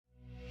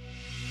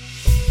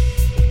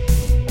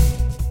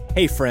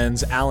Hey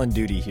friends, Alan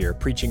Duty here,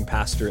 preaching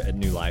pastor at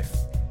New Life.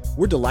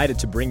 We're delighted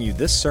to bring you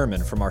this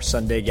sermon from our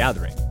Sunday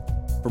gathering.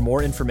 For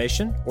more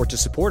information or to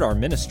support our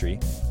ministry,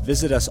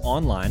 visit us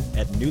online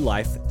at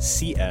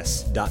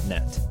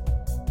newlifecs.net.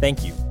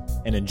 Thank you,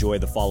 and enjoy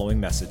the following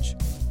message.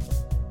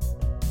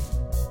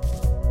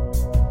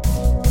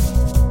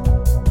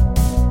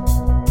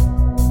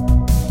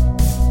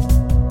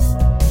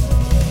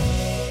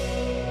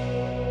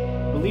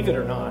 Believe it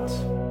or not,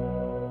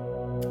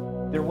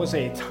 there was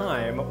a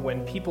time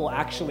when people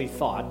actually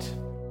thought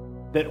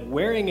that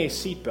wearing a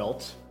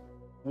seatbelt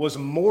was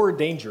more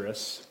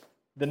dangerous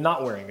than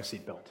not wearing a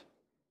seatbelt.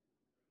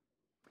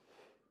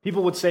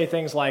 People would say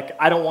things like,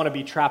 I don't want to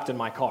be trapped in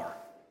my car.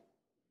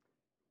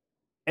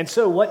 And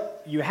so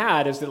what you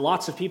had is that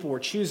lots of people were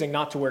choosing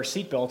not to wear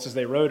seatbelts as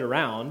they rode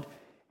around,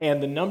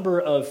 and the number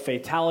of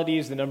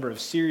fatalities, the number of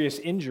serious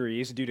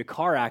injuries due to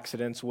car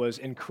accidents was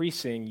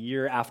increasing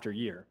year after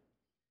year.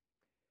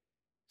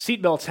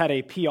 Seatbelts had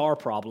a PR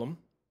problem,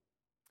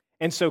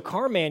 and so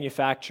car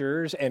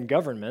manufacturers and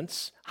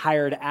governments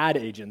hired ad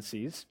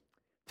agencies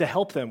to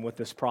help them with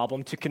this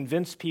problem, to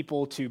convince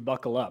people to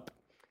buckle up.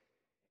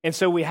 And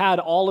so we had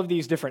all of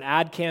these different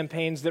ad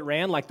campaigns that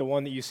ran, like the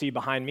one that you see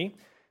behind me,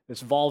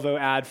 this Volvo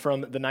ad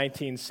from the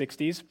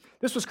 1960s.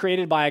 This was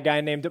created by a guy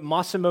named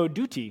Massimo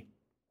Dutti.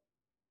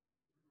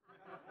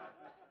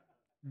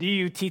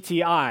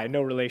 D-U-T-T-I,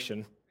 no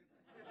relation.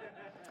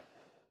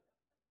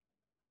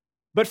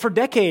 But for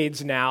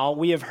decades now,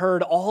 we have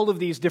heard all of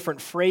these different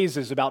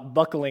phrases about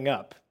buckling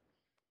up.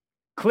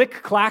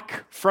 Click,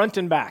 clack, front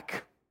and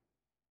back.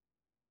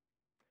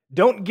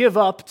 Don't give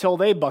up till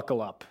they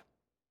buckle up.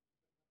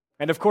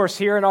 And of course,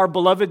 here in our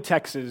beloved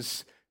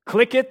Texas,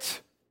 click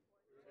it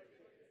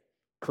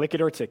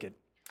or ticket.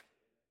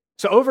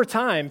 So over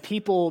time,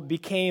 people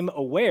became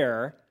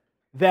aware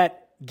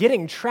that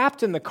getting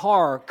trapped in the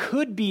car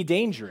could be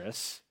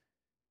dangerous,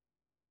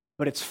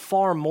 but it's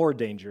far more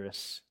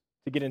dangerous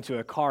to get into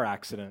a car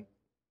accident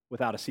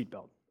without a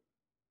seatbelt.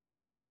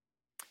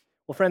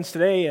 Well, friends,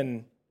 today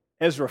in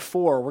Ezra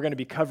 4, we're going to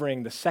be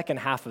covering the second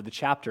half of the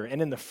chapter. And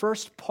in the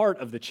first part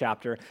of the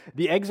chapter,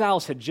 the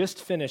exiles had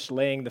just finished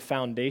laying the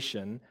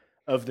foundation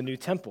of the new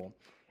temple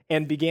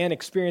and began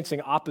experiencing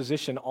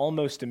opposition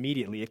almost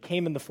immediately. It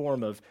came in the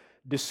form of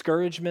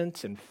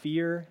discouragement and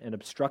fear and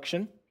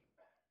obstruction.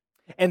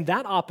 And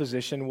that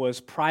opposition was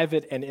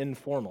private and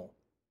informal.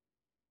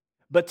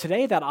 But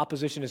today, that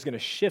opposition is going to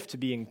shift to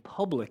being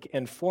public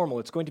and formal.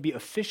 It's going to be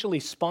officially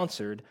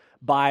sponsored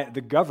by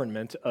the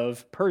government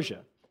of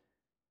Persia.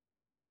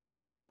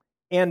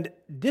 And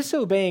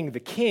disobeying the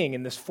king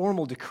in this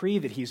formal decree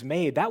that he's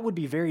made, that would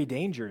be very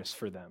dangerous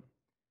for them.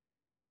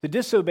 To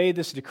disobey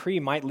this decree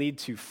might lead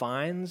to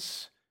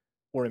fines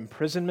or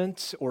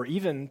imprisonment or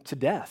even to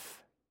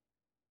death.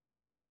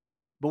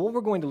 But what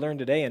we're going to learn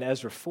today in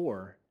Ezra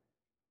 4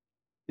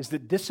 is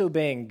that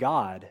disobeying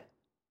God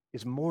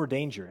is more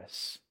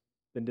dangerous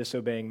than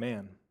disobeying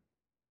man.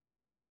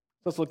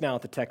 Let's look now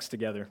at the text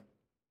together.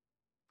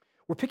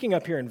 We're picking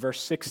up here in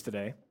verse 6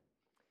 today.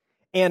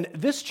 And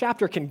this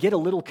chapter can get a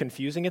little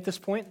confusing at this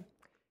point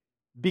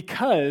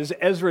because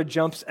Ezra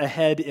jumps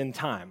ahead in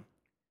time.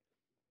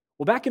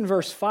 Well, back in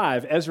verse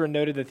 5, Ezra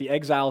noted that the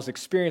exiles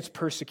experienced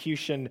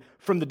persecution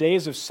from the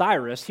days of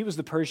Cyrus. He was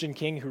the Persian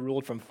king who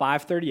ruled from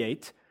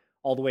 538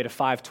 all the way to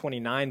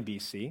 529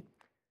 BC,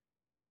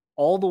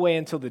 all the way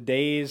until the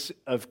days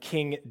of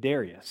King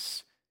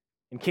Darius.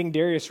 And King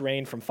Darius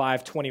reigned from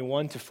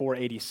 521 to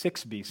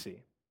 486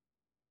 BC.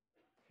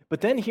 But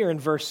then here in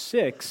verse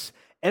 6,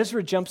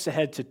 Ezra jumps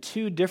ahead to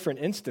two different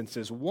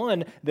instances,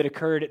 one that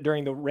occurred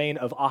during the reign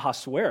of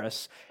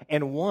Ahasuerus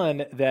and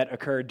one that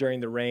occurred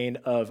during the reign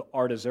of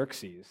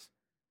Artaxerxes.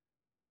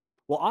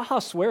 Well,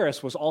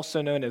 Ahasuerus was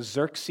also known as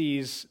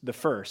Xerxes the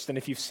First, and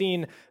if you've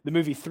seen the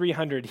movie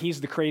 300,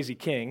 he's the crazy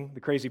king, the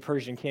crazy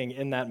Persian king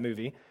in that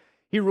movie.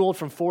 He ruled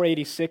from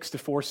 486 to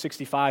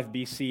 465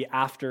 BC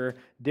after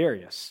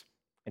Darius.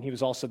 And he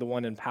was also the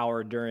one in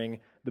power during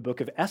the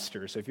book of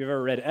Esther. So if you've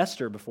ever read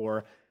Esther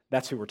before,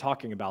 that's who we're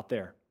talking about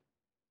there.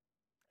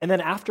 And then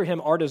after him,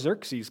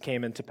 Artaxerxes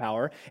came into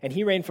power, and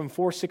he reigned from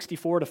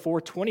 464 to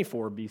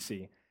 424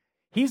 BC.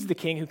 He's the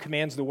king who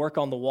commands the work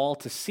on the wall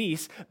to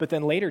cease, but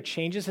then later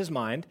changes his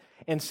mind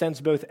and sends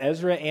both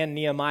Ezra and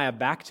Nehemiah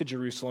back to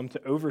Jerusalem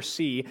to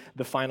oversee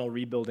the final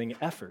rebuilding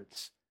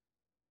efforts.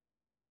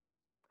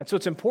 And so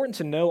it's important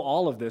to know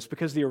all of this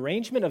because the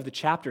arrangement of the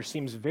chapter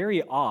seems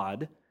very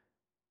odd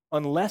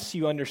unless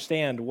you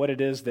understand what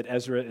it is that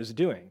Ezra is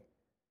doing.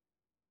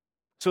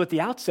 So at the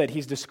outset,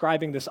 he's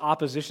describing this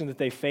opposition that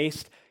they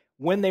faced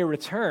when they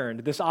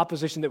returned, this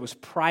opposition that was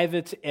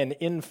private and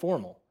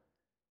informal.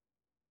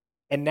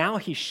 And now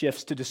he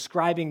shifts to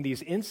describing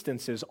these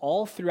instances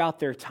all throughout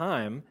their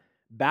time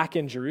back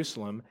in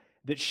Jerusalem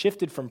that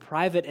shifted from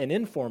private and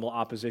informal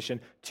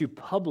opposition to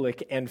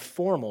public and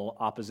formal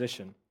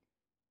opposition.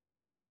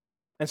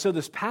 And so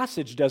this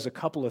passage does a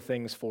couple of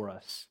things for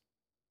us.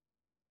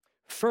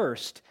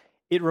 First,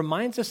 it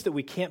reminds us that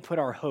we can't put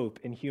our hope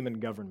in human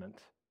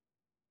government.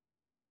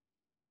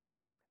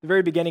 The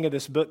very beginning of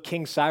this book,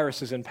 King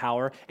Cyrus is in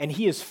power, and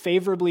he is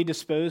favorably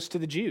disposed to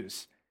the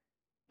Jews.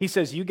 He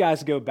says, you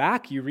guys go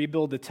back, you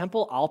rebuild the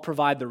temple, I'll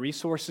provide the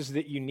resources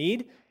that you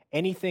need.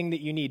 Anything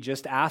that you need,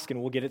 just ask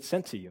and we'll get it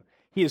sent to you.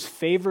 He is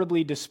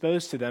favorably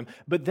disposed to them.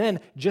 But then,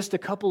 just a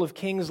couple of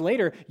kings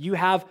later, you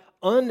have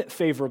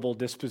unfavorable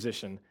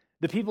disposition.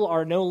 The people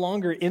are no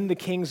longer in the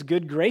king's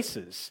good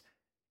graces,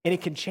 and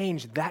it can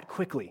change that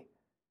quickly.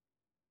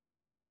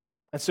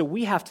 And so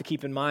we have to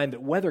keep in mind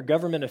that whether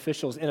government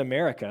officials in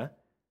America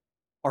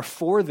are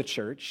for the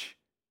church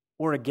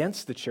or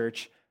against the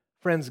church,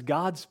 friends,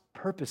 God's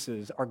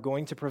purposes are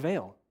going to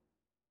prevail.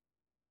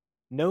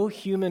 No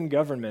human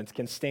government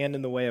can stand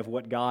in the way of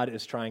what God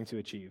is trying to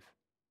achieve.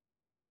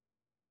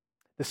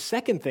 The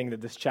second thing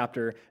that this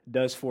chapter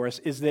does for us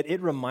is that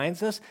it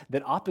reminds us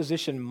that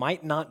opposition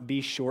might not be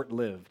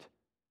short-lived.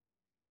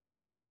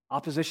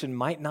 Opposition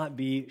might not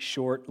be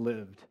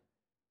short-lived.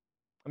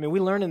 I mean, we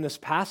learn in this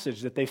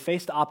passage that they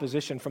faced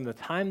opposition from the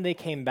time they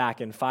came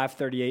back in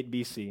 538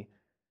 BC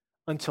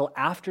until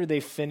after they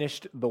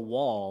finished the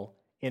wall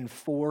in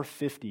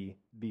 450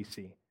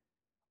 BC.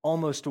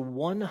 Almost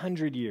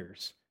 100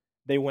 years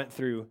they went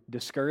through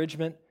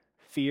discouragement,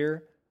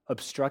 fear,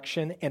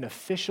 obstruction, and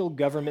official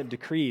government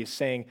decrees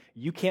saying,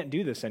 you can't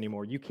do this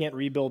anymore. You can't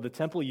rebuild the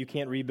temple. You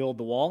can't rebuild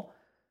the wall.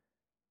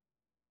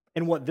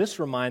 And what this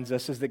reminds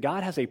us is that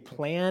God has a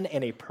plan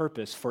and a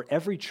purpose for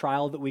every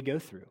trial that we go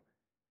through.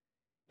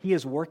 He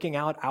is working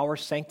out our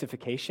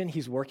sanctification.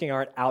 He's working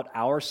out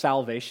our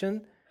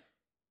salvation.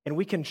 And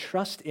we can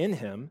trust in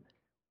Him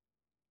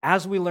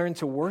as we learn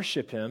to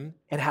worship Him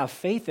and have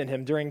faith in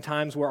Him during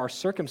times where our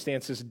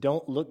circumstances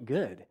don't look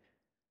good.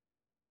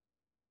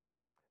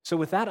 So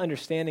with that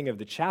understanding of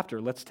the chapter,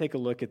 let's take a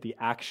look at the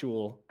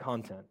actual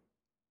content.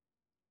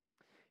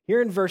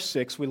 Here in verse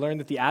 6, we learn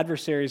that the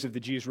adversaries of the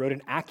Jews wrote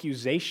an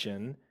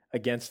accusation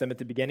against them at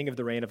the beginning of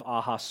the reign of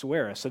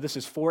Ahasuerus. So this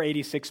is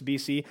 486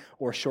 BC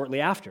or shortly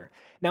after.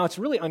 Now, it's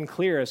really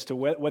unclear as to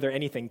whether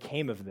anything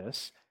came of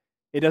this.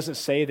 It doesn't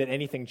say that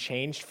anything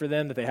changed for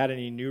them, that they had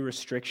any new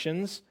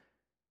restrictions.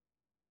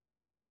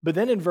 But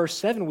then in verse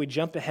 7, we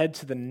jump ahead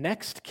to the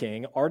next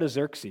king,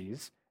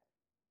 Artaxerxes,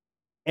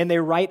 and they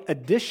write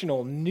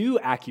additional new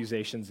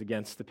accusations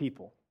against the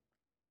people.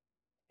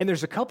 And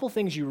there's a couple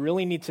things you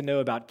really need to know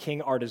about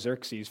King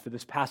Artaxerxes for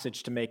this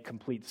passage to make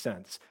complete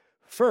sense.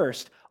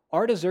 First,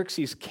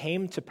 Artaxerxes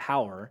came to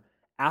power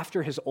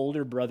after his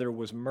older brother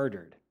was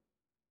murdered.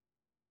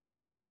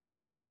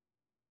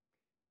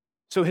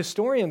 So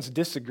historians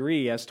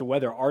disagree as to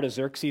whether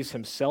Artaxerxes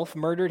himself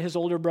murdered his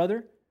older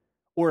brother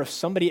or if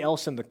somebody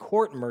else in the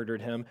court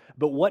murdered him,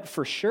 but what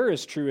for sure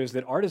is true is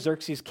that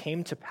Artaxerxes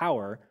came to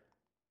power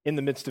in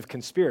the midst of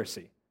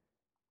conspiracy.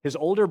 His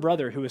older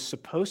brother, who was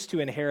supposed to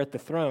inherit the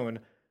throne,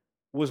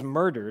 was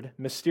murdered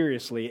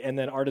mysteriously, and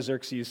then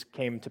Artaxerxes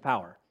came to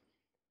power.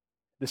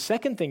 The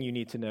second thing you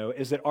need to know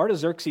is that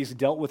Artaxerxes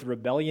dealt with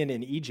rebellion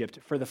in Egypt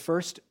for the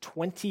first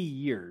 20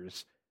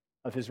 years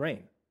of his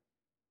reign.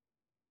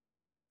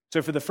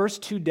 So for the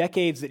first 2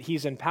 decades that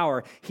he's in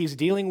power, he's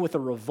dealing with a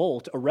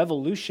revolt, a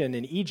revolution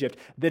in Egypt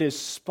that is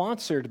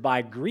sponsored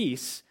by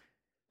Greece.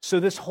 So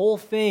this whole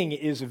thing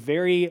is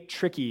very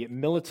tricky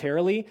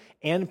militarily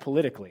and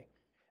politically.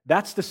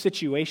 That's the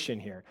situation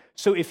here.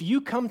 So if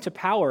you come to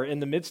power in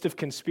the midst of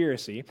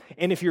conspiracy,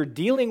 and if you're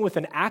dealing with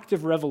an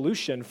active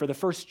revolution for the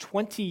first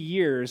 20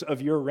 years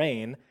of your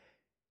reign,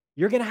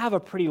 you're going to have a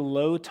pretty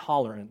low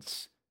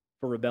tolerance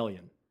for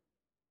rebellion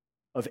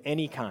of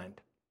any kind.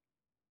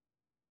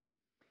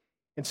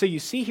 And so you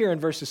see here in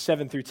verses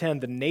 7 through 10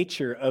 the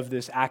nature of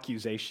this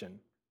accusation.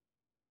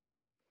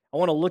 I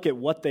want to look at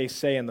what they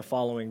say in the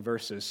following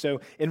verses.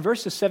 So in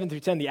verses 7 through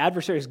 10, the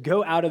adversaries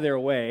go out of their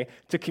way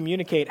to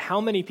communicate how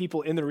many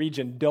people in the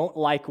region don't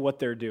like what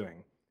they're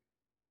doing.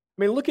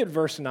 I mean, look at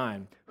verse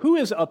 9. Who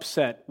is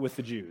upset with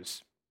the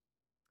Jews?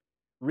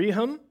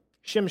 Rehum,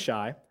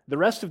 Shimshai, the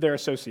rest of their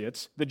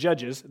associates, the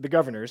judges, the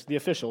governors, the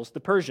officials,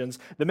 the Persians,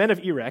 the men of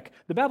Erech,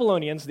 the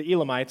Babylonians, the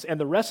Elamites, and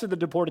the rest of the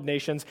deported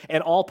nations,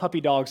 and all puppy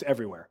dogs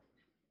everywhere.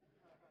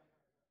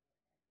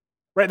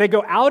 Right? They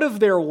go out of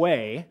their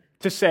way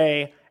to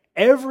say,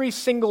 every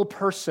single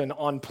person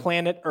on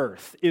planet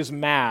Earth is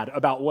mad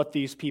about what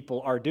these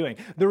people are doing.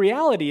 The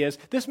reality is,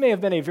 this may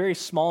have been a very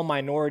small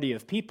minority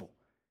of people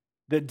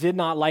that did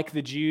not like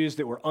the Jews,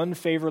 that were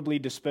unfavorably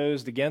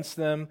disposed against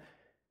them.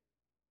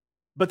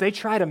 But they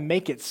try to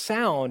make it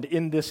sound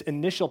in this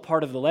initial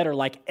part of the letter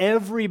like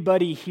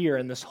everybody here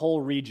in this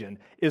whole region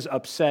is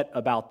upset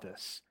about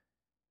this.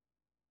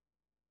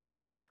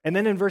 And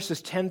then in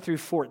verses 10 through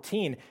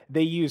 14,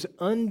 they use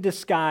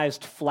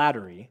undisguised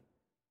flattery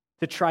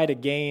to try to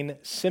gain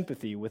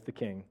sympathy with the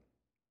king.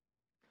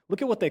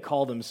 Look at what they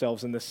call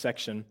themselves in this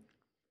section.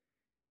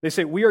 They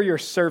say, "We are your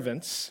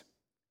servants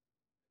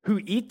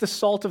who eat the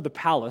salt of the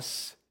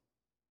palace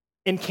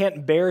and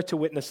can't bear to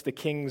witness the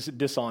king's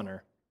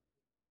dishonor."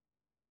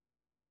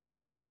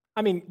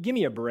 I mean, give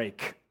me a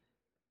break.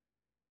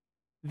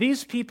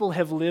 These people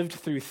have lived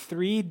through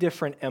 3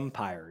 different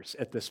empires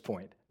at this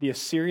point. The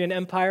Assyrian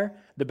Empire,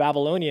 the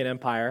Babylonian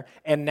Empire,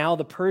 and now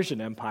the Persian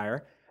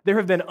Empire. There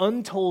have been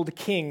untold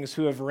kings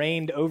who have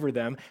reigned over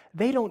them.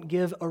 They don't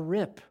give a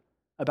rip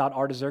about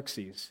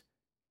Artaxerxes.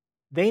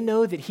 They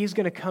know that he's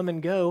going to come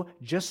and go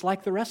just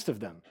like the rest of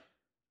them.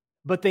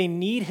 But they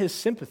need his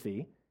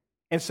sympathy,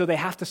 and so they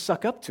have to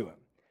suck up to him.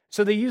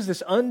 So they use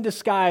this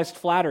undisguised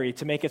flattery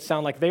to make it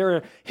sound like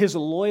they're his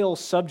loyal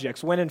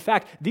subjects, when in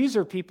fact, these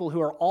are people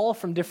who are all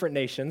from different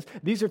nations.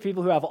 These are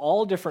people who have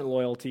all different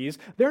loyalties.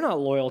 They're not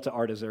loyal to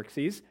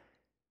Artaxerxes,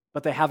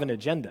 but they have an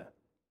agenda.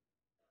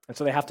 And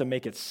so they have to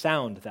make it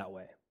sound that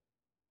way.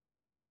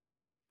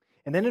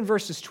 And then in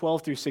verses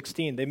 12 through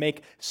 16, they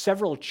make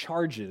several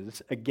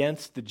charges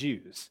against the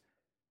Jews.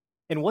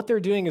 And what they're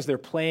doing is they're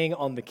playing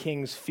on the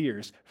king's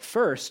fears.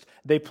 First,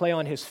 they play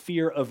on his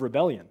fear of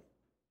rebellion.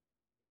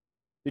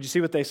 Did you see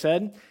what they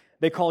said?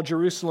 They call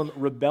Jerusalem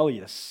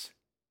rebellious,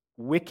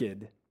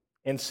 wicked,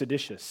 and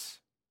seditious.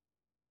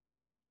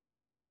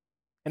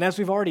 And as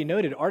we've already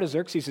noted,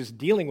 Artaxerxes is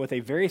dealing with a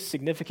very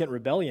significant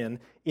rebellion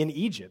in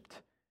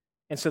Egypt.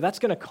 And so that's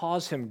going to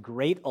cause him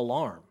great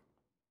alarm.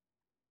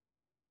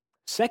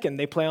 Second,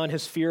 they play on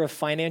his fear of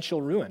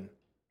financial ruin.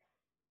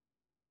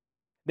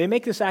 They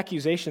make this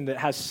accusation that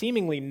has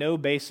seemingly no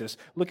basis.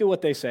 Look at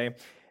what they say.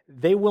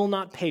 They will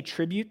not pay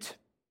tribute,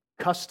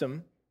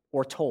 custom,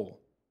 or toll,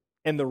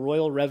 and the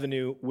royal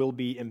revenue will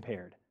be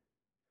impaired.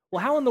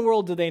 Well, how in the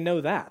world do they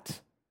know that?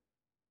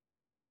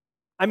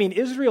 I mean,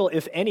 Israel,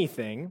 if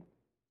anything,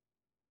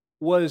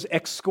 was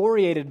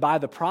excoriated by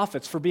the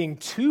prophets for being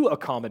too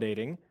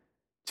accommodating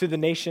to the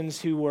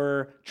nations who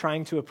were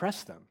trying to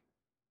oppress them.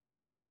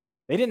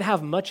 They didn't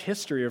have much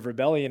history of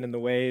rebellion in the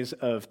ways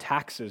of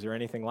taxes or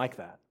anything like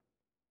that.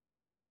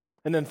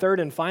 And then third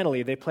and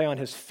finally, they play on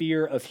his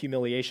fear of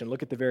humiliation.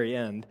 Look at the very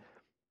end.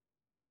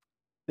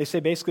 They say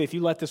basically, if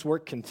you let this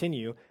work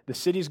continue, the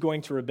city's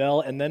going to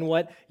rebel, and then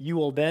what? You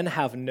will then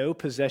have no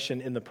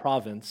possession in the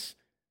province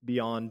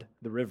beyond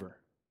the river.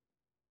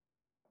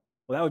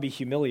 Well, that would be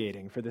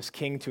humiliating for this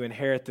king to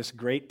inherit this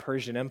great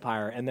Persian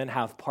empire and then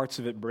have parts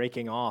of it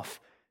breaking off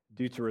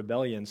due to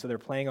rebellion. So they're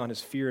playing on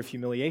his fear of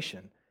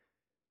humiliation.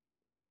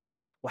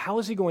 Well, how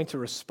is he going to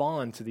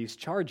respond to these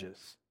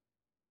charges?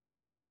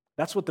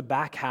 That's what the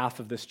back half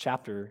of this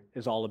chapter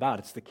is all about.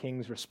 It's the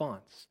king's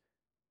response.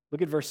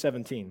 Look at verse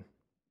 17.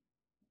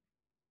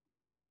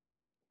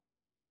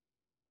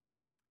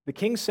 The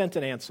king sent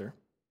an answer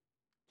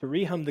to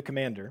Rehum the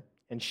commander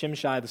and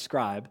Shimshai the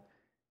scribe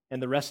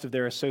and the rest of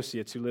their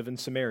associates who live in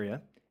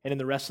Samaria and in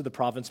the rest of the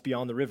province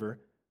beyond the river,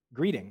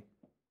 greeting.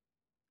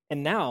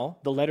 And now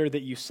the letter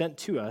that you sent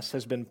to us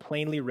has been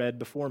plainly read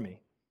before me.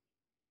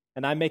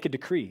 And I make a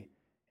decree,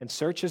 and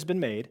search has been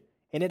made,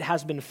 and it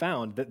has been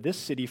found that this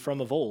city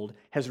from of old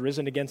has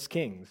risen against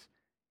kings,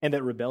 and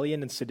that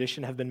rebellion and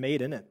sedition have been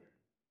made in it.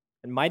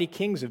 And mighty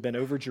kings have been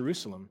over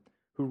Jerusalem,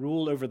 who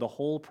ruled over the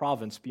whole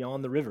province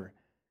beyond the river,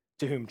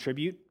 to whom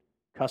tribute,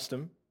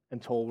 custom,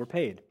 and toll were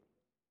paid.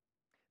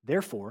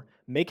 Therefore,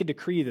 make a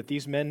decree that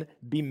these men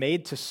be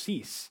made to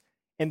cease,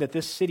 and that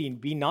this city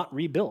be not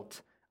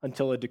rebuilt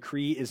until a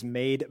decree is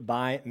made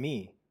by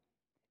me.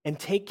 And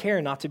take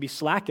care not to be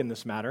slack in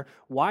this matter.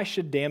 Why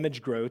should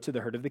damage grow to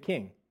the hurt of the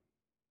king?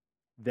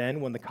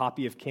 Then, when the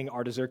copy of King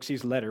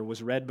Artaxerxes' letter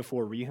was read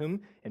before Rehum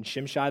and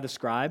Shimshai the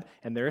scribe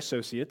and their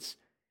associates,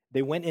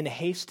 they went in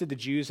haste to the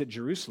Jews at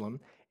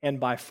Jerusalem, and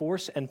by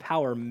force and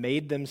power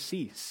made them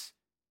cease.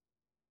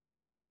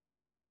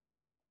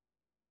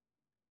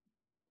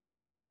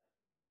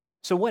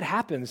 So what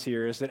happens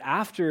here is that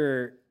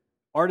after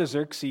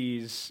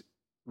Artaxerxes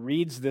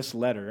reads this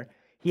letter,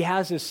 he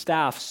has his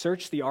staff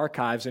search the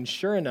archives, and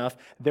sure enough,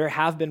 there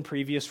have been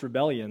previous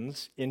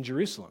rebellions in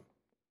Jerusalem.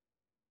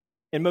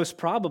 And most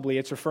probably,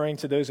 it's referring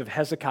to those of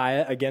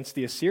Hezekiah against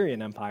the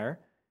Assyrian Empire,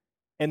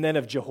 and then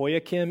of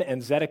Jehoiakim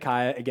and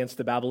Zedekiah against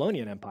the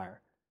Babylonian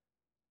Empire.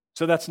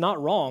 So that's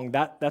not wrong,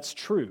 that's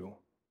true.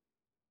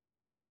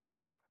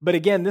 But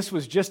again, this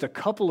was just a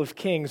couple of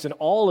kings in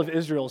all of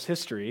Israel's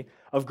history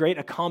of great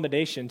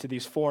accommodation to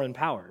these foreign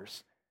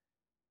powers.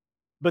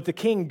 But the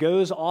king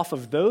goes off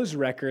of those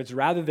records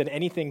rather than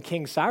anything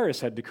King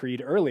Cyrus had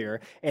decreed earlier,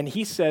 and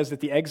he says that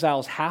the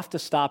exiles have to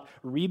stop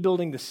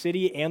rebuilding the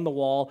city and the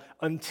wall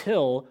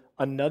until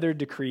another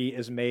decree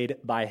is made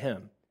by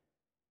him.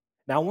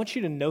 Now, I want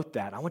you to note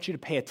that. I want you to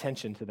pay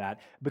attention to that,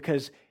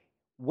 because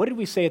what did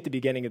we say at the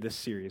beginning of this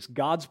series?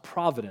 God's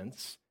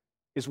providence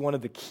is one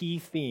of the key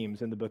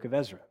themes in the book of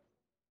Ezra.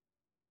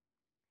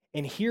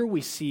 And here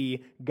we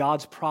see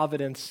God's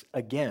providence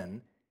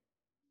again,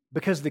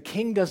 because the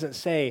king doesn't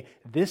say,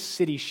 this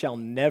city shall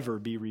never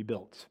be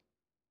rebuilt.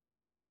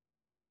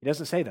 He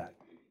doesn't say that.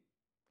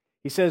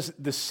 He says,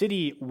 the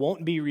city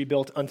won't be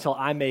rebuilt until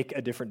I make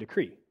a different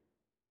decree.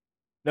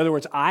 In other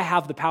words, I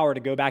have the power to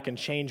go back and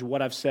change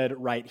what I've said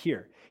right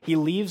here. He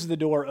leaves the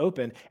door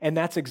open, and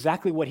that's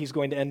exactly what he's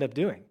going to end up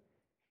doing.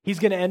 He's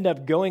going to end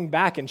up going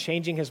back and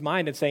changing his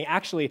mind and saying,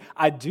 actually,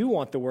 I do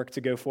want the work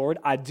to go forward.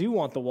 I do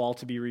want the wall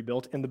to be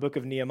rebuilt in the book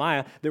of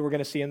Nehemiah that we're going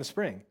to see in the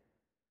spring.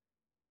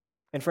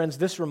 And friends,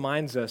 this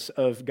reminds us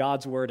of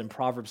God's word in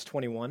Proverbs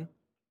 21.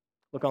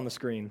 Look on the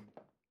screen.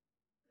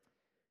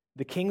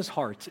 The king's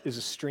heart is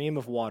a stream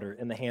of water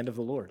in the hand of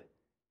the Lord.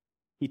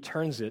 He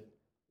turns it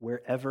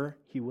wherever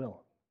he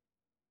will.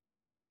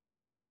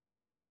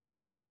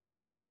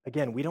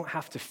 Again, we don't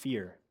have to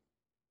fear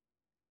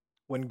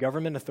when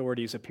government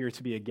authorities appear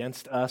to be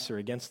against us or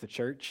against the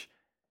church,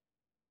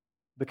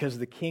 because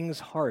the king's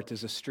heart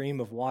is a stream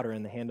of water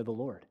in the hand of the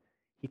Lord.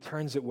 He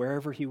turns it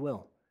wherever he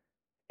will.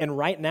 And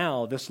right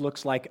now, this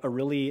looks like a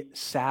really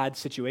sad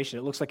situation.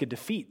 It looks like a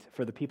defeat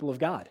for the people of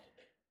God.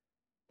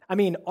 I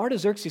mean,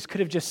 Artaxerxes could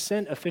have just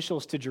sent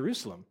officials to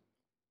Jerusalem.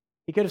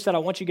 He could have said, I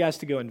want you guys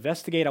to go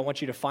investigate. I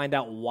want you to find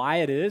out why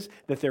it is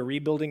that they're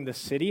rebuilding the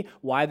city,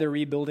 why they're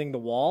rebuilding the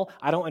wall.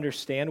 I don't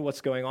understand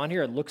what's going on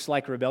here. It looks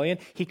like rebellion.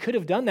 He could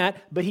have done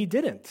that, but he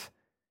didn't.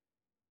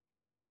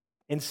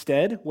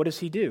 Instead, what does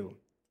he do?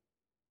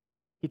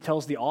 He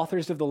tells the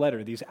authors of the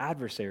letter, these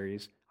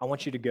adversaries, I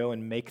want you to go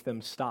and make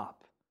them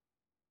stop.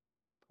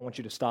 I want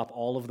you to stop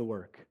all of the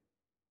work.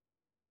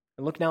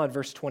 And look now at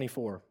verse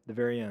 24, the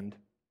very end.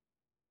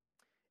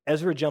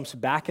 Ezra jumps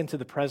back into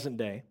the present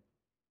day.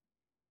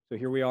 So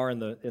here we are in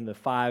the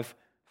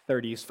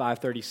 530s,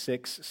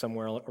 536,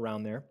 somewhere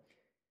around there.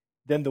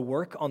 Then the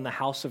work on the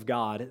house of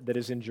God that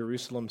is in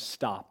Jerusalem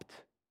stopped,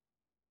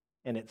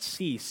 and it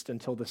ceased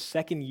until the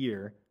second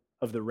year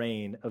of the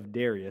reign of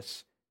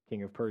Darius,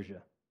 king of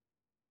Persia.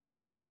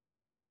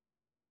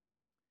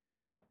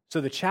 So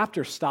the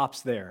chapter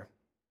stops there.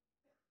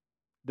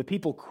 The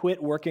people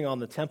quit working on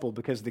the temple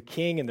because the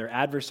king and their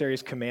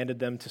adversaries commanded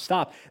them to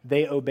stop.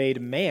 They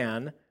obeyed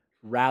man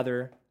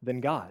rather than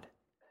God.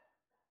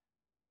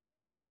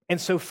 And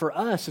so for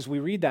us, as we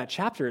read that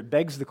chapter, it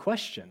begs the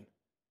question,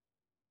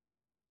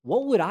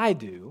 what would I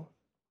do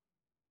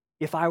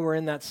if I were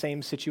in that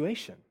same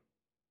situation?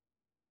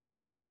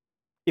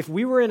 If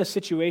we were in a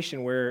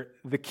situation where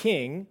the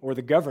king or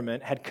the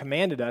government had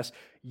commanded us,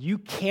 you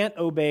can't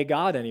obey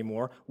God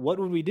anymore, what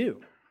would we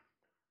do?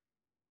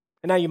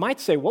 And now you might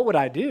say, what would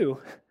I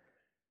do?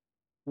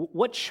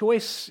 What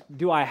choice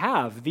do I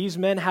have? These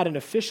men had an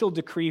official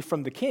decree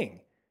from the king.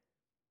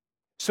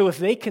 So if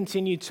they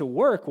continued to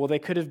work, well, they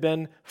could have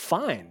been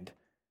fined.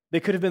 They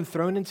could have been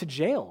thrown into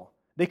jail.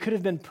 They could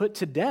have been put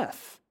to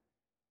death.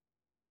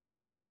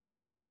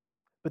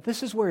 But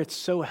this is where it's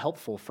so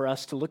helpful for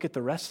us to look at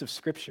the rest of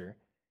Scripture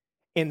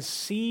and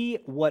see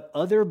what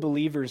other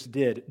believers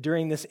did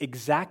during this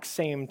exact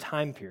same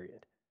time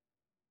period,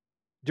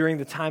 during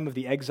the time of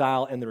the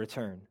exile and the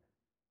return.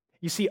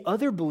 You see,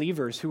 other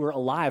believers who were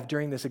alive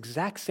during this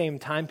exact same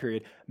time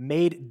period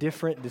made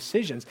different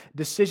decisions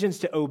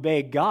to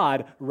obey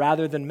God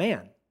rather than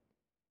man.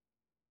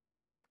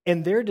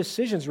 And their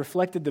decisions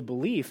reflected the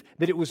belief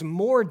that it was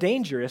more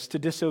dangerous to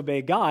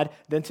disobey God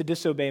than to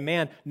disobey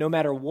man, no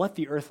matter what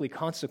the earthly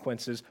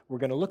consequences were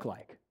going to look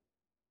like.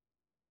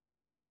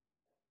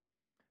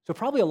 So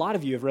probably a lot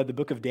of you have read the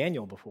book of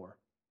Daniel before.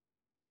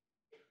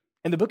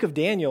 And the book of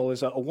Daniel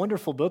is a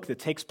wonderful book that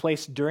takes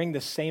place during the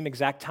same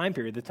exact time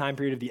period, the time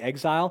period of the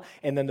exile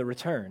and then the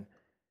return.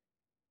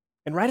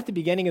 And right at the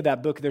beginning of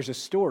that book, there's a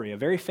story, a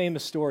very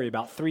famous story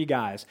about three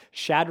guys,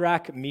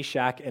 Shadrach,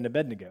 Meshach, and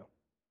Abednego.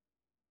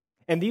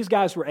 And these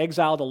guys were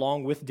exiled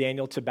along with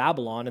Daniel to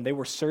Babylon, and they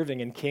were serving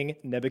in King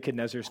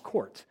Nebuchadnezzar's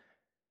court.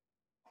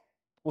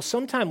 Well,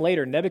 sometime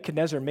later,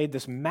 Nebuchadnezzar made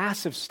this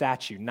massive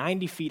statue,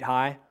 90 feet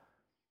high,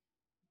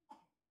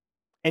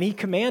 and he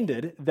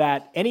commanded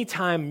that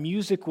anytime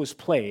music was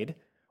played,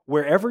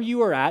 wherever you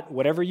were at,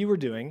 whatever you were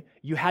doing,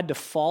 you had to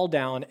fall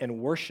down and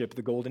worship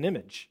the golden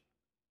image.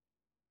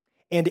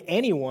 And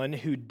anyone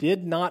who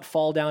did not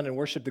fall down and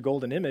worship the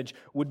golden image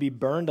would be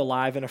burned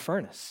alive in a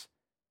furnace.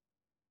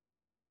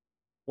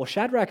 Well,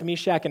 Shadrach,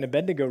 Meshach, and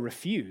Abednego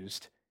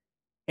refused,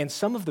 and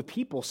some of the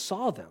people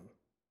saw them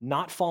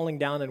not falling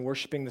down and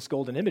worshiping this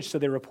golden image, so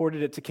they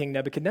reported it to King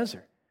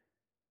Nebuchadnezzar.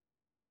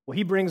 Well,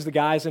 he brings the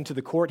guys into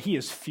the court. He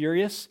is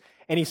furious,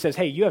 and he says,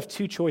 hey, you have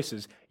two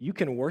choices. You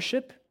can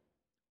worship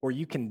or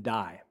you can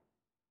die.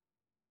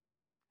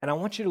 And I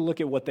want you to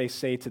look at what they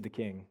say to the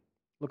king.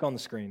 Look on the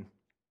screen.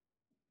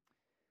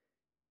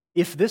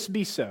 If this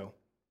be so,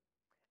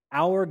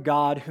 our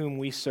God whom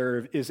we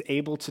serve is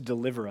able to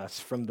deliver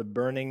us from the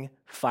burning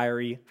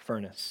fiery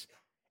furnace,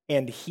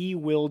 and he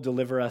will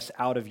deliver us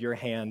out of your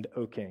hand,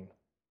 O king.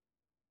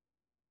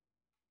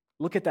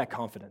 Look at that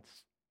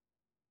confidence.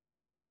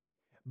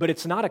 But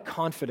it's not a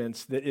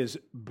confidence that is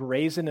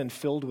brazen and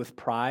filled with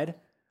pride,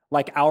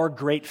 like our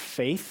great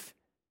faith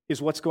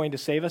is what's going to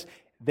save us.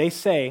 They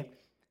say,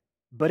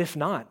 but if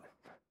not,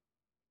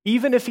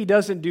 even if he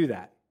doesn't do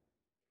that,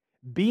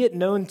 be it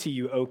known to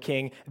you, O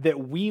king,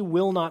 that we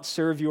will not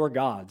serve your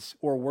gods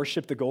or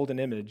worship the golden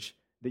image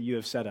that you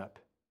have set up.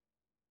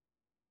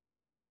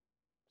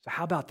 So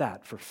how about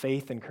that for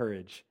faith and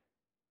courage?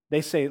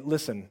 They say,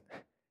 listen,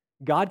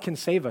 God can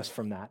save us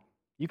from that.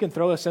 You can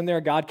throw us in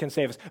there, God can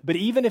save us. But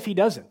even if he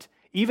doesn't,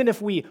 even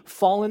if we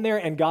fall in there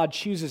and God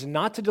chooses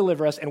not to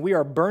deliver us and we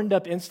are burned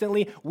up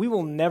instantly, we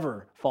will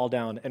never fall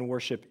down and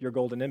worship your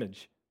golden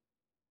image.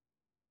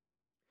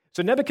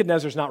 So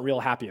Nebuchadnezzar's not real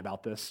happy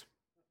about this.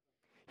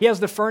 He has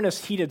the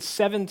furnace heated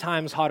 7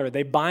 times hotter.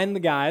 They bind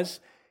the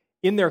guys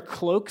in their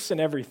cloaks and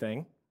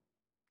everything,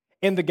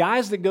 And the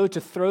guys that go to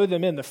throw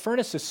them in, the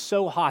furnace is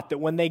so hot that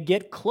when they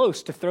get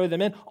close to throw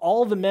them in,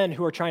 all the men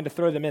who are trying to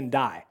throw them in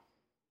die.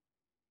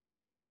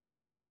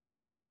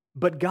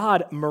 But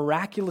God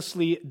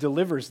miraculously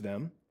delivers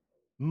them,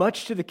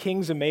 much to the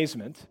king's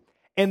amazement,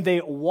 and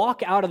they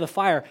walk out of the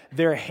fire.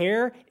 Their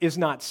hair is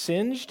not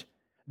singed.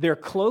 Their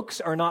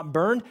cloaks are not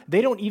burned.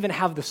 They don't even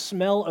have the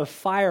smell of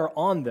fire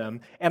on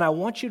them. And I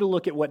want you to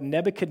look at what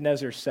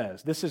Nebuchadnezzar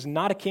says. This is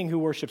not a king who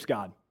worships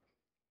God.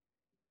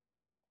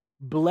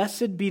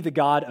 Blessed be the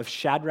God of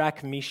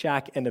Shadrach,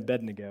 Meshach, and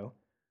Abednego,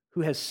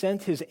 who has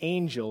sent his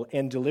angel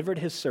and delivered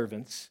his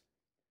servants,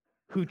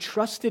 who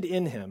trusted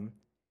in him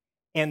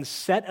and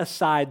set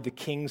aside the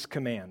king's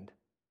command,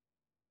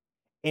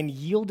 and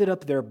yielded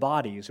up their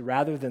bodies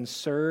rather than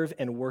serve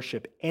and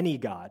worship any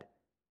god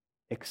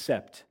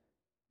except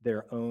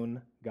their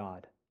own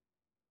God.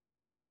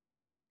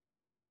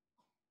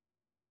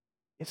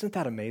 Isn't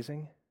that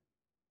amazing?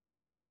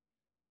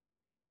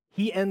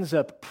 He ends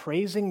up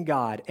praising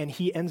God, and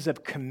he ends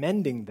up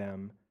commending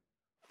them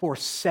for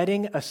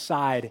setting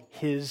aside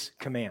his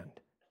command.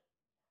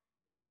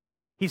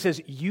 He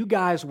says, you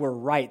guys were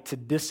right to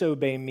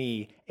disobey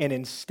me and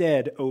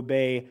instead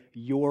obey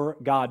your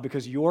God,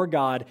 because your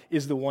God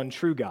is the one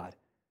true God.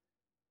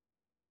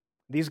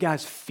 These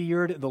guys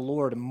feared the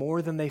Lord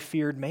more than they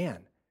feared man.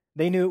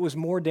 They knew it was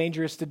more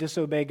dangerous to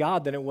disobey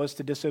God than it was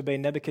to disobey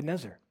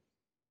Nebuchadnezzar.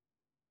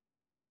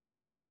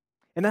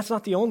 And that's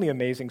not the only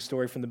amazing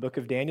story from the book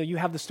of Daniel. You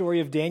have the story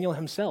of Daniel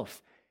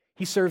himself.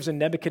 He serves in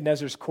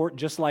Nebuchadnezzar's court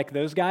just like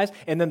those guys,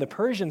 and then the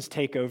Persians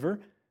take over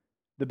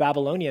the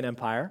Babylonian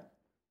Empire,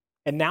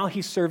 and now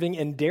he's serving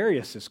in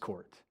Darius's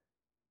court.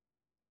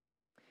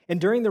 And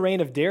during the reign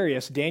of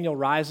Darius, Daniel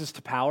rises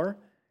to power,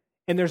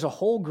 and there's a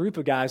whole group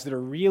of guys that are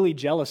really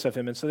jealous of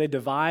him, and so they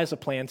devise a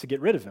plan to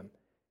get rid of him.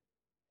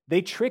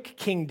 They trick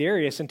King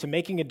Darius into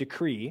making a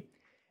decree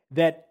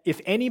that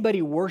if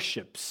anybody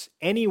worships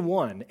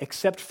anyone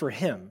except for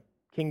him,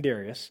 King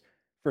Darius,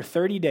 for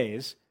 30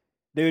 days,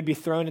 they would be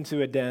thrown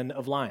into a den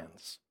of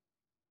lions.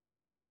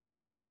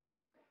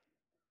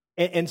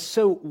 And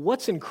so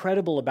what's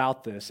incredible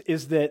about this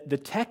is that the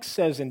text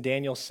says in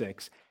Daniel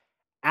 6,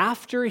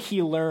 after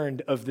he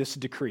learned of this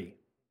decree,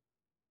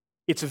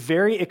 it's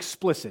very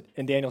explicit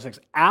in Daniel 6,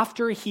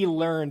 after he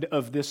learned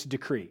of this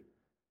decree,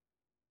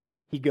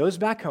 he goes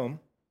back home,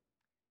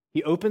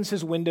 he opens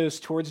his windows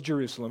towards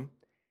Jerusalem,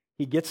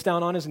 he gets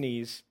down on his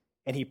knees,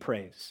 and he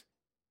prays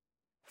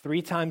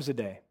 3 times a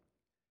day,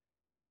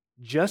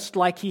 just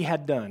like he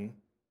had done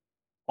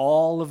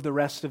all of the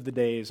rest of the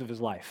days of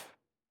his life.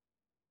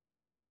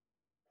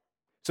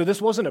 So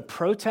this wasn't a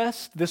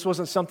protest. This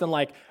wasn't something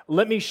like,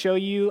 let me show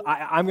you,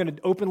 I'm going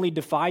to openly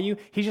defy you.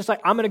 He's just like,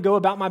 I'm going to go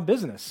about my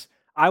business.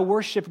 I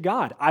worship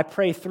God. I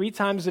pray 3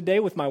 times a day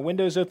with my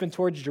windows open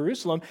towards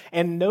Jerusalem,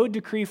 and no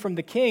decree from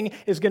the king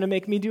is going to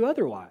make me do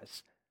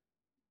otherwise.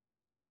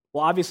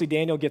 Well, obviously,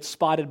 Daniel gets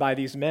spotted by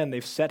these men.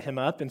 They've set him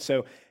up, and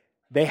so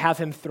they have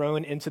him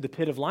thrown into the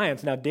pit of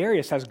lions. Now,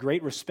 Darius has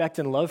great respect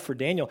and love for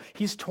Daniel.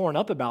 He's torn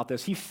up about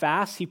this. He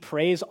fasts, he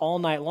prays all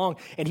night long,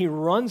 and he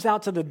runs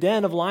out to the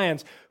den of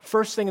lions.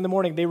 First thing in the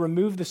morning, they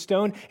remove the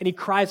stone, and he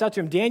cries out to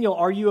him, Daniel,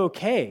 are you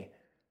okay?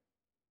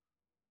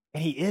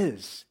 And he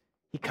is.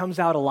 He comes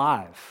out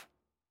alive.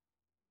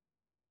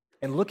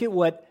 And look at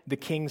what the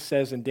king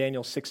says in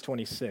Daniel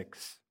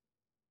 6:26.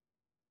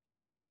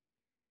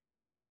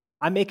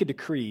 I make a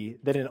decree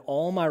that in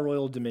all my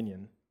royal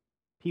dominion,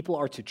 people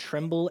are to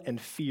tremble and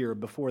fear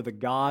before the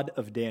God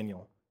of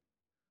Daniel,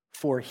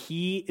 for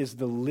he is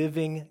the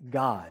living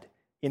God,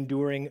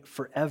 enduring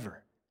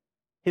forever.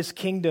 His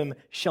kingdom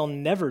shall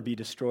never be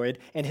destroyed,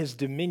 and his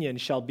dominion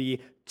shall be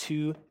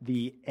to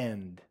the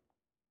end.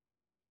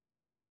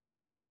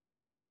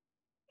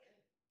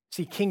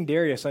 See, King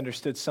Darius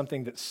understood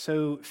something that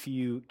so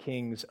few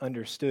kings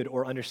understood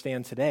or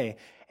understand today,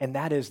 and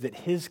that is that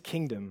his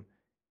kingdom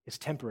is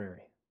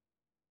temporary.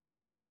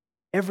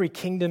 Every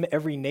kingdom,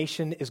 every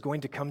nation is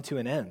going to come to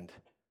an end.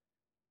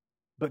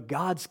 But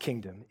God's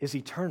kingdom is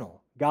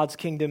eternal. God's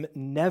kingdom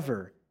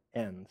never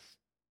ends.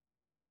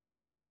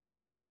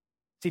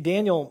 See,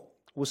 Daniel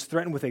was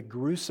threatened with a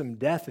gruesome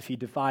death if he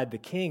defied the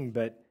king,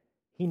 but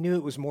he knew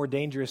it was more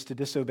dangerous to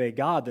disobey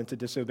God than to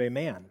disobey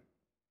man.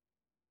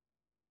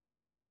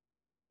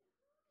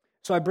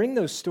 So I bring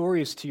those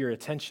stories to your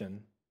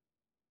attention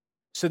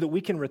so that we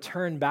can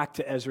return back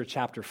to Ezra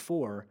chapter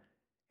 4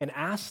 and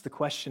ask the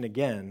question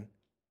again,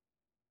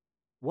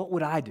 what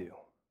would I do?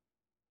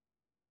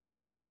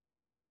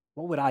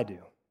 What would I do?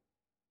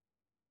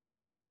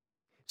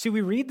 See,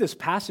 we read this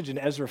passage in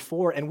Ezra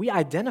 4 and we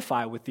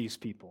identify with these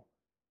people.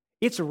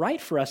 It's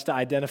right for us to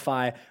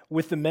identify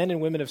with the men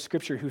and women of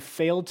Scripture who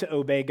failed to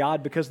obey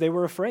God because they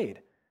were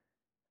afraid.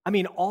 I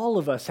mean, all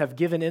of us have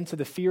given in to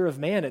the fear of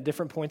man at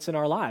different points in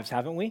our lives,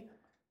 haven't we?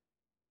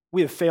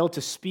 We have failed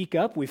to speak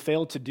up. We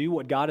failed to do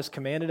what God has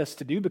commanded us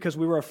to do because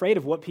we were afraid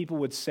of what people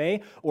would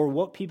say or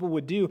what people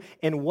would do.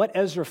 And what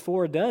Ezra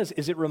 4 does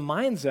is it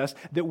reminds us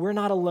that we're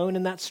not alone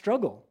in that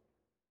struggle,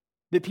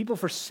 that people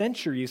for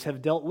centuries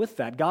have dealt with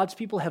that. God's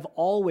people have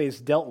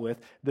always dealt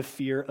with the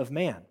fear of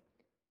man.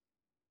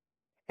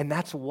 And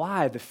that's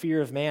why the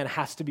fear of man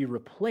has to be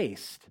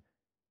replaced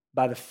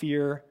by the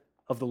fear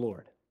of the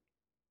Lord.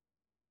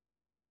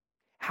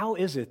 How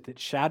is it that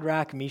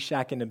Shadrach,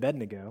 Meshach, and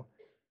Abednego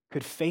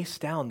could face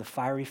down the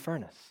fiery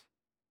furnace?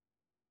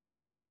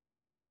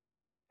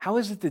 How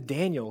is it that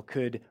Daniel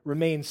could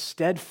remain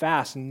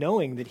steadfast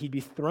knowing that he'd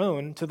be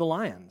thrown to the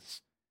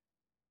lions?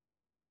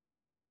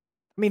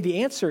 I mean,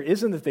 the answer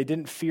isn't that they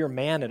didn't fear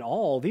man at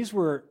all. These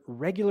were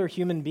regular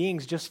human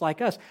beings just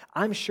like us.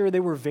 I'm sure they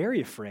were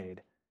very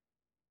afraid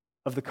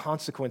of the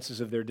consequences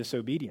of their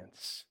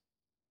disobedience.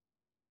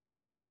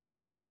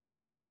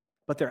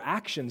 But their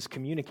actions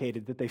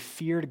communicated that they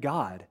feared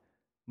God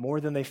more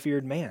than they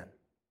feared man.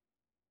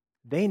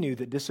 They knew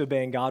that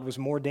disobeying God was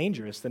more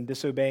dangerous than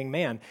disobeying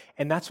man,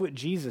 and that's what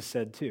Jesus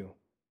said too.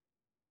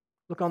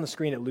 Look on the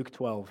screen at Luke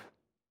 12.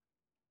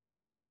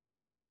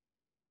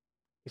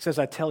 He says,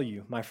 I tell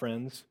you, my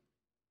friends,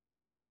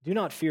 do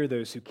not fear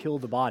those who kill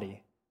the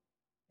body,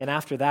 and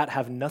after that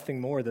have nothing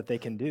more that they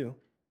can do.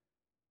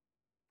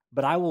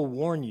 But I will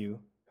warn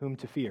you whom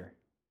to fear.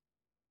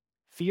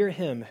 Fear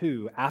him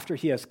who, after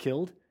he has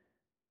killed,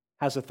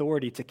 has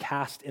authority to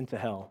cast into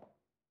hell.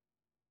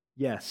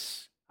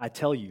 Yes, I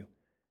tell you,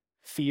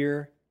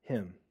 fear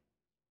him.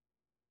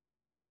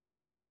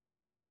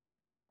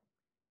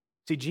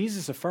 See,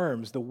 Jesus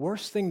affirms the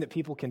worst thing that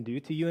people can do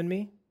to you and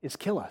me is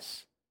kill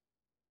us.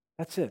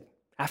 That's it.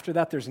 After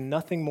that, there's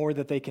nothing more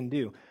that they can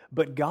do.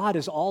 But God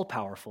is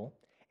all-powerful,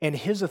 and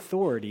his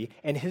authority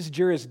and his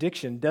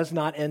jurisdiction does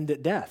not end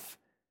at death.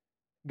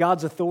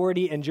 God's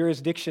authority and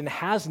jurisdiction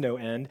has no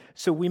end,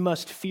 so we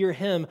must fear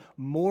him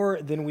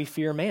more than we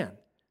fear man.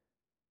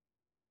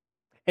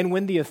 And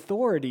when the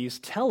authorities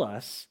tell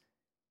us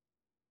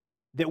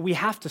that we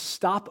have to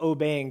stop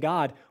obeying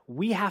God,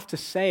 we have to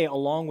say,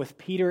 along with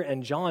Peter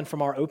and John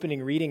from our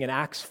opening reading in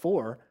Acts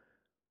 4,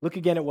 look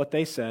again at what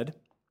they said.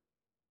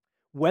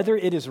 Whether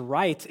it is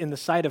right in the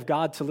sight of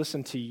God to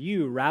listen to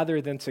you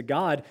rather than to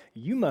God,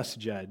 you must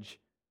judge,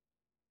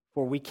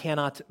 for we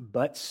cannot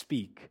but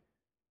speak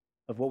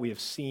of what we have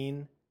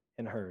seen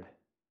and heard.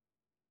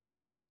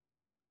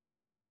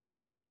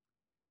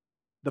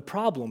 The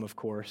problem, of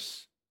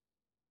course,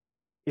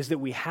 is that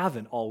we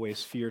haven't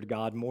always feared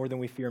God more than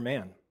we fear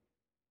man.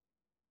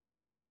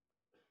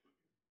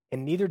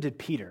 And neither did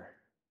Peter.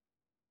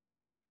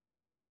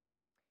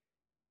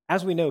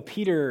 As we know,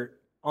 Peter,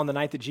 on the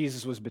night that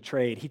Jesus was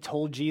betrayed, he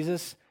told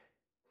Jesus,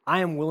 I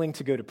am willing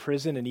to go to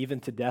prison and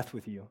even to death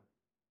with you.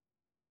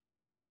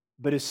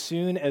 But as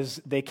soon as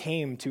they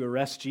came to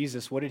arrest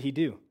Jesus, what did he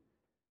do?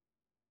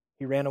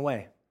 He ran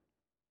away.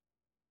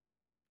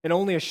 And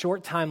only a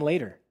short time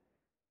later,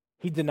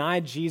 he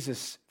denied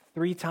Jesus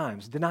 3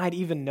 times, denied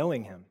even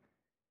knowing him,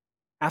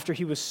 after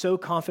he was so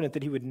confident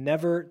that he would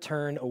never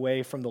turn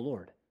away from the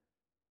Lord.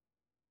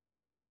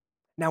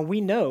 Now, we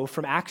know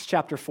from Acts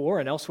chapter 4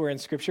 and elsewhere in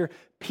Scripture,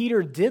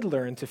 Peter did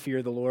learn to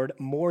fear the Lord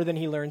more than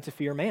he learned to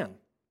fear man.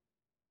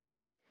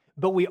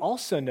 But we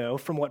also know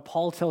from what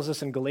Paul tells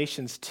us in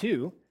Galatians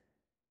 2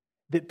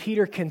 that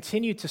Peter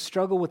continued to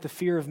struggle with the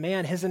fear of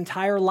man his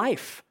entire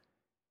life.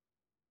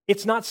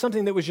 It's not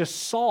something that was just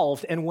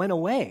solved and went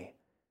away.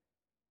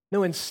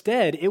 No,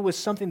 instead, it was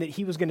something that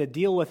he was going to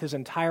deal with his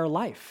entire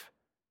life.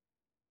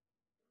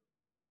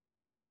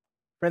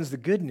 Friends, the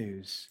good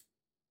news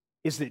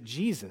is that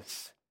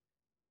Jesus,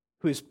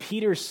 who is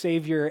Peter's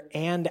Savior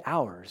and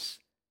ours,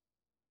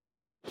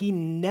 he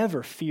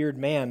never feared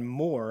man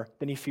more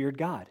than he feared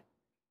God.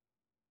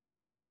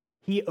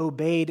 He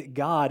obeyed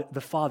God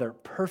the Father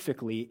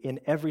perfectly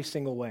in every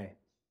single way.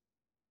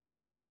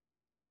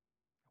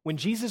 When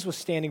Jesus was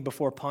standing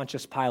before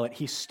Pontius Pilate,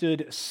 he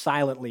stood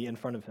silently in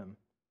front of him.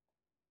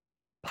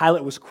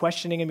 Pilate was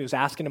questioning him. He was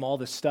asking him all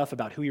this stuff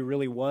about who he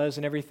really was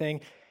and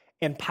everything.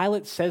 And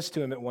Pilate says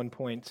to him at one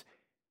point,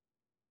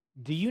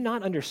 do you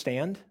not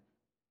understand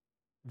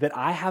that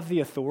I have the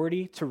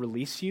authority to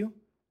release you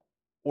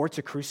or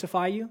to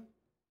crucify you?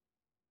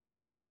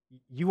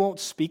 You won't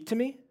speak to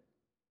me?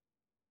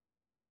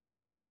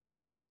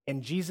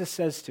 And Jesus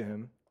says to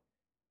him,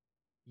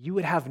 you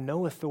would have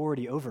no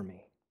authority over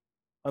me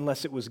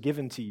unless it was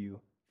given to you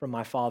from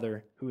my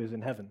Father who is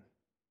in heaven.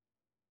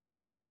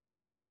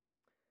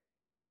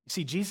 You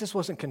see, Jesus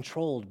wasn't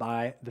controlled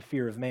by the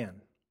fear of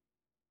man.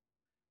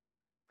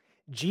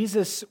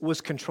 Jesus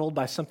was controlled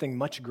by something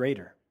much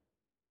greater.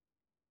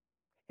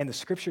 And the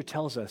Scripture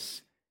tells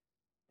us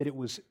that it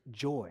was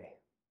joy.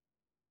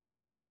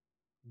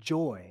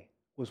 Joy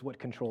was what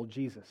controlled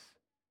Jesus.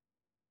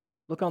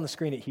 Look on the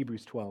screen at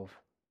Hebrews 12.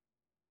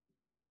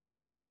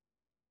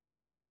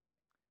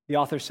 The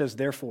author says,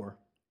 therefore,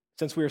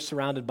 since we are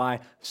surrounded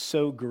by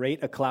so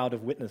great a cloud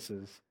of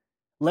witnesses,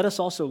 let us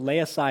also lay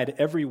aside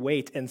every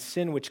weight and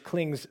sin which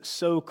clings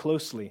so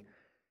closely,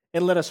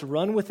 and let us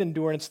run with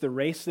endurance the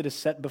race that is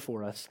set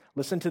before us.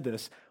 Listen to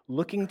this,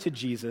 looking to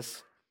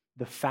Jesus,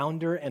 the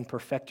founder and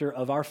perfecter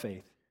of our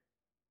faith,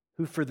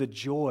 who for the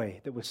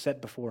joy that was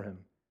set before him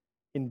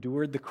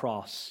endured the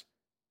cross,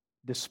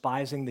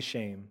 despising the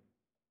shame,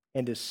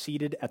 and is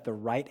seated at the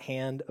right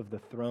hand of the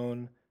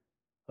throne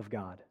of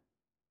God.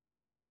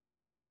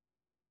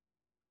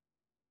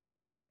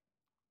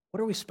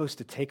 What are we supposed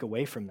to take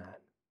away from that?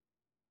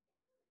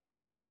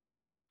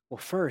 Well,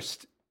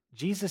 first,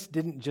 Jesus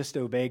didn't just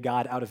obey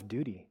God out of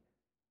duty,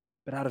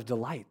 but out of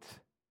delight.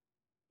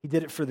 He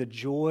did it for the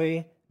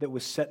joy that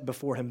was set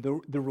before him,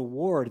 the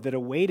reward that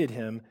awaited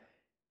him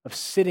of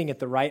sitting at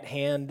the right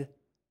hand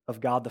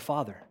of God the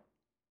Father.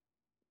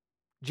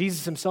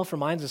 Jesus himself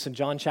reminds us in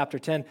John chapter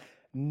 10,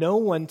 "No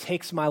one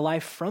takes my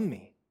life from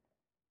me,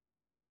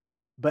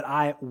 but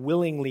I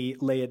willingly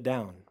lay it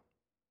down."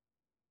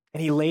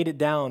 And he laid it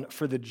down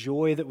for the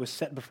joy that was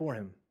set before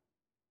him.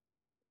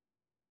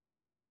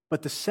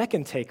 But the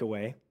second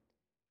takeaway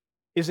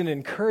is an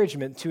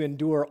encouragement to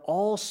endure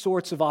all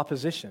sorts of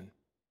opposition.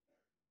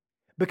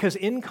 Because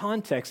in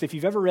context, if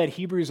you've ever read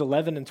Hebrews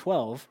 11 and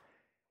 12,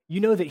 you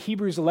know that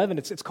Hebrews 11,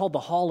 it's called the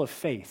Hall of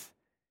Faith.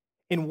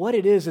 And what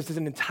it is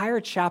an entire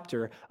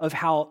chapter of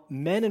how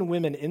men and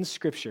women in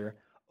Scripture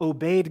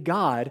obeyed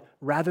God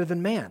rather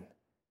than man,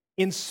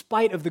 in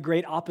spite of the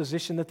great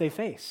opposition that they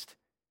faced.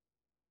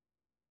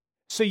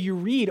 So you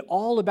read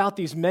all about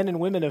these men and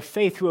women of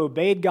faith who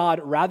obeyed God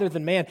rather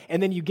than man,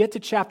 and then you get to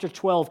chapter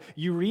 12,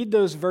 you read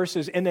those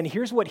verses, and then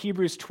here's what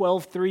Hebrews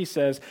 12:3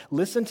 says.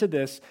 Listen to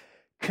this.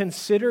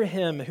 "Consider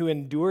him who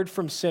endured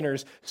from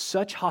sinners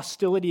such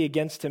hostility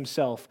against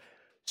himself,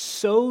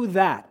 so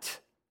that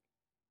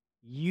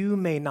you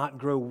may not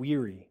grow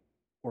weary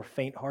or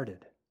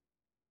faint-hearted."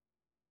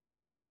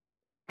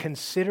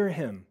 Consider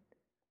him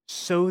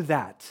so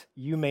that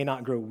you may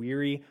not grow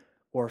weary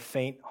or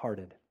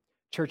faint-hearted.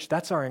 Church,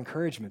 that's our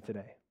encouragement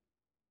today.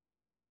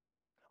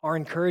 Our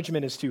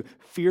encouragement is to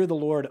fear the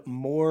Lord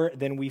more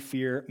than we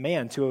fear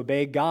man, to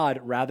obey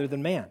God rather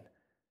than man.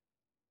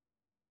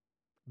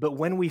 But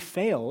when we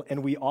fail,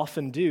 and we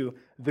often do,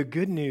 the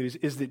good news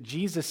is that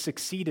Jesus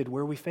succeeded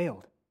where we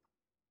failed.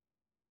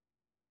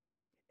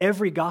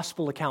 Every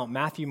gospel account,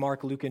 Matthew,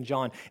 Mark, Luke, and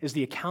John, is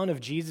the account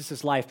of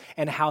Jesus' life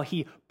and how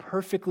he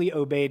perfectly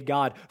obeyed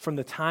God from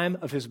the time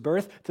of his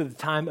birth to the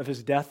time of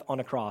his death on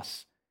a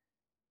cross.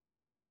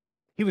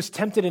 He was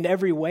tempted in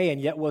every way and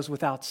yet was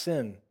without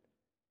sin.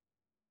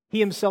 He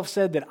himself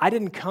said that I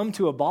didn't come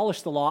to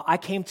abolish the law, I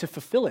came to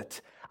fulfill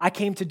it. I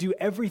came to do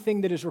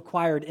everything that is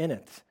required in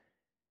it.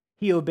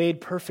 He obeyed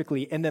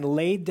perfectly and then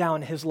laid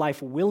down his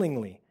life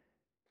willingly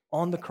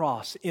on the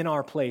cross in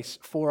our place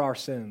for our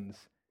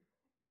sins.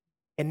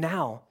 And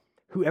now,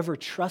 whoever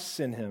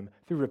trusts in him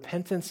through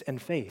repentance and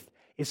faith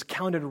is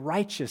counted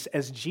righteous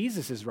as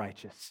Jesus is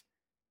righteous.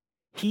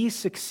 He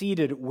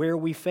succeeded where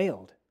we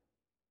failed.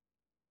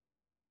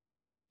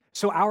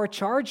 So our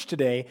charge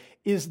today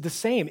is the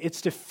same.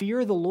 It's to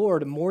fear the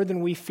Lord more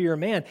than we fear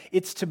man.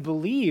 It's to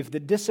believe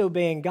that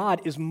disobeying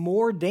God is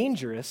more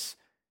dangerous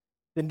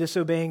than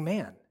disobeying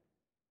man.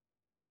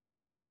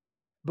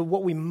 But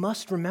what we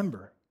must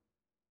remember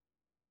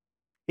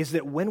is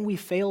that when we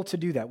fail to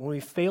do that, when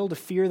we fail to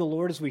fear the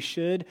Lord as we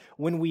should,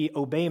 when we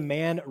obey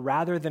man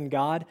rather than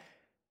God,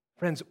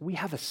 friends, we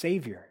have a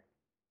Savior.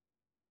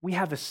 We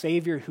have a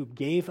Savior who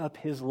gave up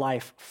his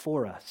life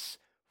for us,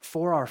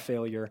 for our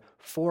failure,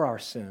 for our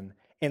sin,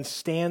 and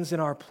stands in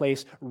our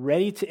place,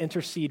 ready to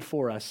intercede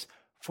for us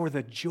for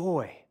the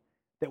joy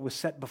that was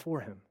set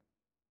before him.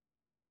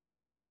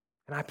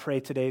 And I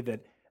pray today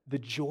that the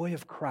joy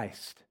of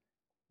Christ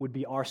would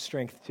be our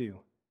strength too,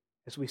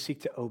 as we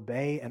seek to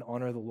obey and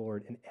honor the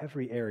Lord in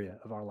every area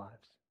of our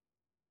lives.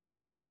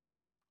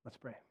 Let's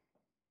pray.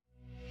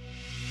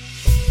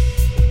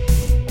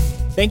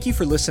 Thank you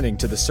for listening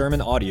to the sermon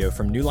audio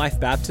from New Life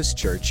Baptist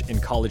Church in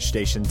College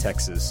Station,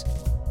 Texas.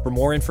 For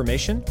more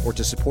information or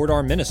to support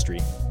our ministry,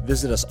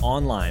 visit us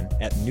online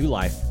at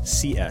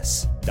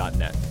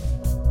newlifecs.net.